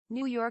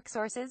New York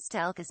sources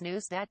tell CAS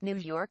News that New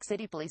York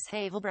City police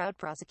have brought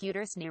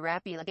prosecutors new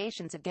rap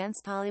allegations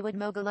against Hollywood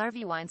mogul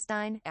Harvey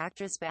Weinstein.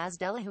 Actress Baz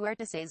de la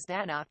Huerta says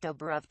that in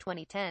October of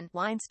 2010,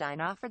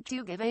 Weinstein offered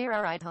to give her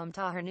a ride home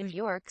to her New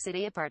York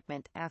City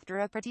apartment after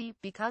a party.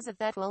 Because of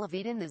that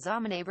well-of-it in the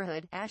Zama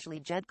neighborhood, Ashley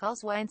Judd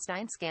calls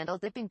Weinstein scandal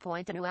tipping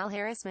point and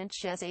harassment.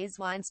 She says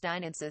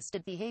Weinstein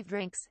insisted they have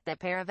drinks. The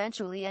pair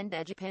eventually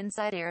ended up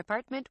inside her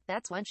apartment.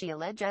 That's when she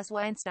alleges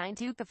Weinstein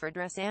took off her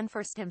dress and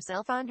forced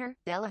himself on her.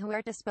 De la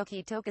Huerta spoke.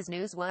 He took his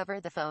news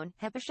over the phone.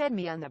 He shed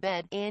me on the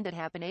bed, and it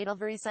happened all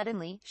very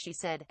suddenly, she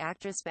said.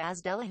 Actress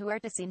Baz de la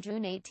Huerta seen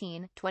June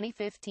 18,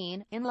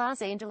 2015, in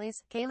Los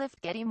Angeles. Caliph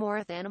getting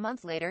more than a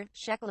month later,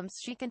 she claims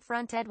she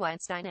confronted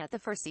Weinstein at the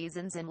Four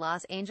Seasons in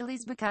Los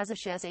Angeles because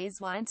she says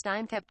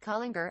Weinstein kept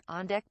calling her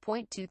on deck.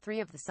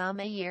 23 of the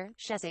same year,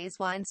 she says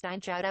Weinstein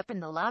showed up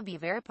in the lobby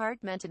of her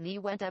apartment and he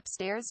went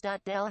upstairs. De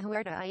la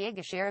Huerta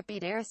alleges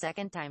repeat her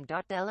second time.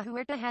 De la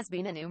Huerta has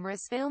been in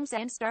numerous films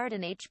and starred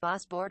in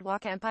Boss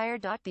Boardwalk Empire.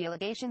 The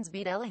allegations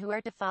beat de la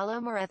Huerta follow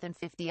more than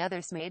 50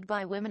 others made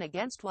by women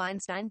against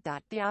Weinstein.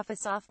 The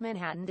Office of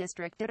Manhattan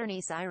District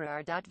Attorney Cyril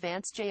R.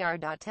 Vance Jr.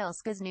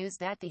 tells CAS News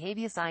that they have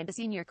assigned a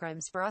senior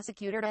crimes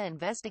prosecutor to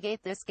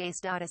investigate this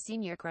case. A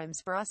senior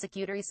crimes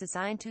prosecutor is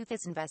assigned to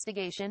this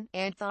investigation,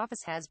 and the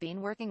office has been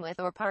working with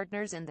our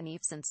partners in the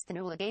NIF since the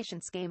new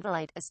allegations came to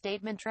light. A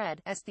statement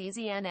read, "As this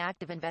is an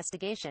active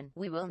investigation,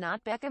 we will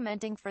not be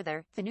commenting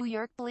further." The New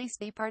York Police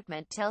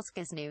Department tells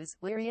CAS News,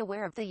 "We're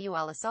aware of the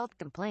UL assault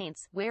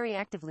complaints.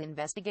 We're actively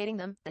investigating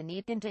them. The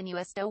NIF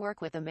continues to work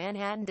with the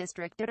Manhattan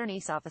District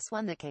Attorney's Office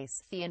on the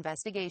case. The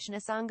investigation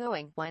is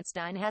ongoing."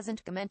 Weinstein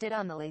hasn't commented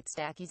on the latest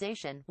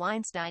accusation.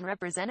 Weinstein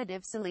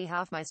representative Sally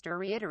Hofmeister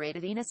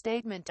reiterated in a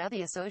statement to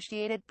the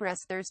Associated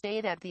Press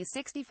Thursday that the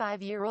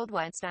 65-year-old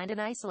Weinstein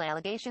denies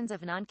allegations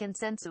of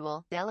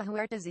non-consensual. De la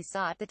Huerta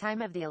saw at the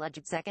time of the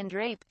alleged second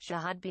rape, she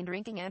had been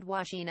drinking and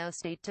was in no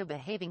state to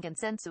behaving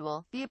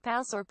consensual. The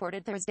Pulse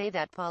reported Thursday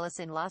that police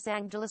in Los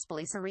Angeles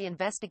police are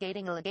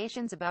reinvestigating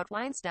allegations about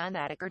Weinstein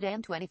that occurred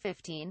in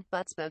 2015,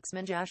 but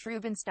spokesman Josh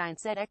Rubenstein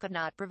said I could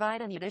not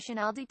provide any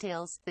additional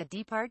details. The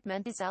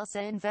department is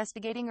also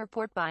investigating a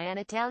report by an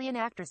Italian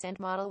actress and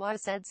model who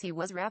says he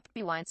was raped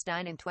by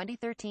Weinstein in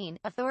 2013.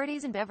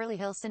 Authorities in Beverly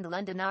Hills and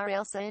London are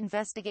also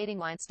investigating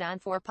Weinstein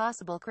for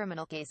possible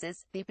criminal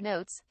cases. The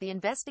notes, the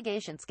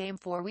investigations came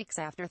 4 weeks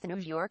after the New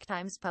York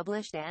Times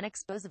published an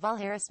expose of all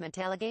harassment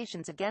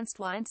allegations against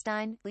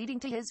Weinstein, leading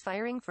to his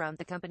firing from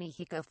the company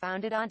he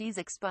co-founded and his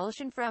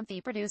expulsion from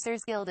the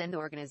Producers Guild and the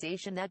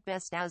organization that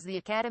bestows the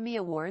Academy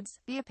Awards,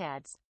 the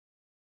APADS.